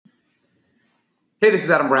Hey, this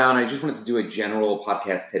is Adam Brown. I just wanted to do a general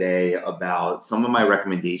podcast today about some of my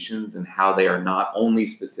recommendations and how they are not only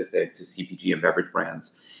specific to CPG and beverage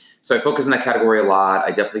brands. So I focus on that category a lot. I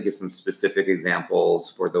definitely give some specific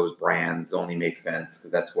examples for those brands. Only makes sense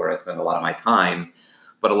because that's where I spend a lot of my time.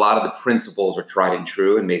 But a lot of the principles are tried and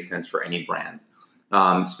true and make sense for any brand.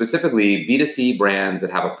 Specifically, B2C brands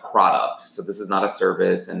that have a product. So this is not a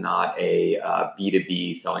service and not a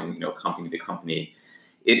B2B selling, company to company.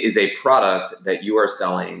 It is a product that you are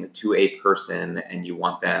selling to a person and you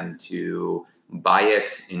want them to buy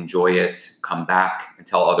it, enjoy it, come back and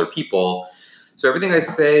tell other people. So everything I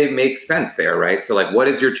say makes sense there, right? So like, what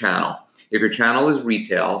is your channel? If your channel is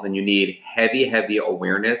retail, then you need heavy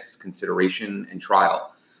awareness, consideration, and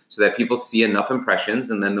trial so that people see enough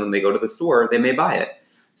impressions. And then when they go to the store, they may buy it.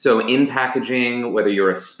 So in packaging, whether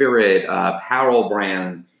you're a spirit, apparel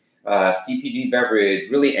brand, CPG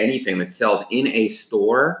beverage, really anything that sells in a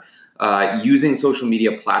store, using social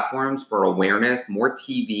media platforms for awareness, more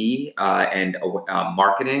TV and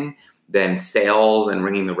marketing than sales and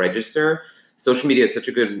ringing the register. Social media is such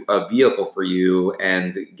a good vehicle for you,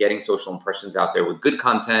 and getting social impressions out there with good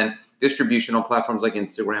content, distribution on platforms like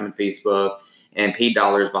Instagram and Facebook, and paid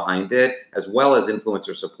dollars behind it, as well as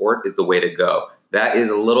influencer support, is the way to go. That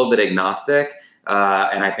is a little bit agnostic.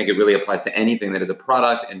 And I think it really applies to anything that is a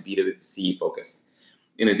product and B2C focused.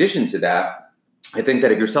 In addition to that, I think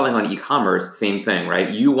that if you're selling on e-commerce, same thing, right?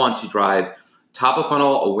 You want to drive top of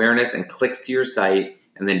funnel awareness and clicks to your site,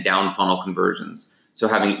 and then down funnel conversions. So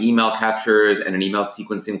having email captures and an email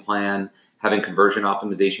sequencing plan, having conversion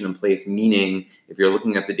optimization in place, meaning if you're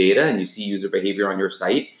looking at the data and you see user behavior on your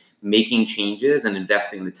site, making changes and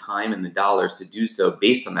investing the time and the dollars to do so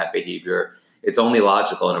based on that behavior, it's only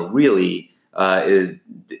logical, and it really is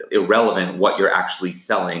irrelevant what you're actually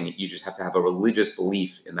selling. You just have to have a religious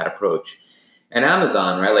belief in that approach. And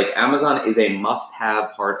Amazon, right? Like Amazon is a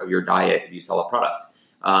must-have part of your diet if you sell a product.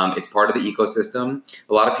 It's part of the ecosystem.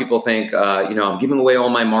 A lot of people think, I'm giving away all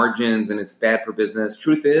my margins and it's bad for business.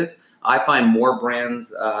 Truth is, I find more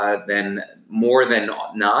brands than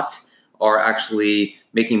not are actually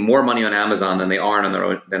making more money on Amazon than they are on their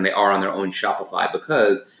own Shopify,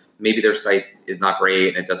 because maybe their site is not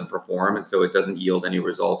great and it doesn't perform, and so it doesn't yield any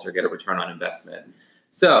results or get a return on investment.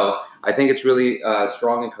 So I think it's really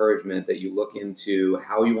strong encouragement that you look into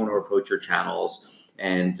how you want to approach your channels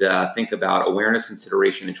and think about awareness,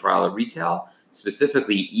 consideration, and trial at retail,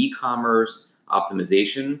 specifically e-commerce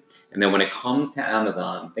optimization. And then when it comes to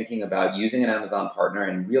Amazon, thinking about using an Amazon partner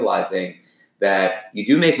and realizing that you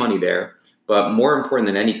do make money there, but more important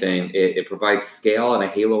than anything, it provides scale and a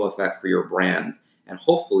halo effect for your brand. And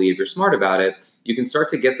hopefully, if you're smart about it, you can start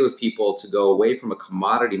to get those people to go away from a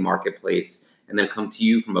commodity marketplace and then come to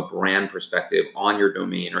you from a brand perspective on your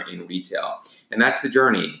domain or in retail. And that's the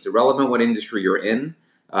journey. It's irrelevant what industry you're in.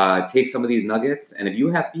 Take some of these nuggets. And if you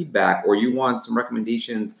have feedback or you want some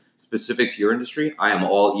recommendations specific to your industry, I am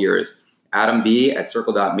all ears. Adam B at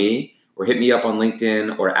circle.me, or hit me up on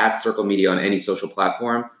LinkedIn or at Circle Media on any social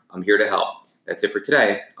platform. I'm here to help. That's it for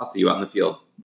today. I'll see you out in the field.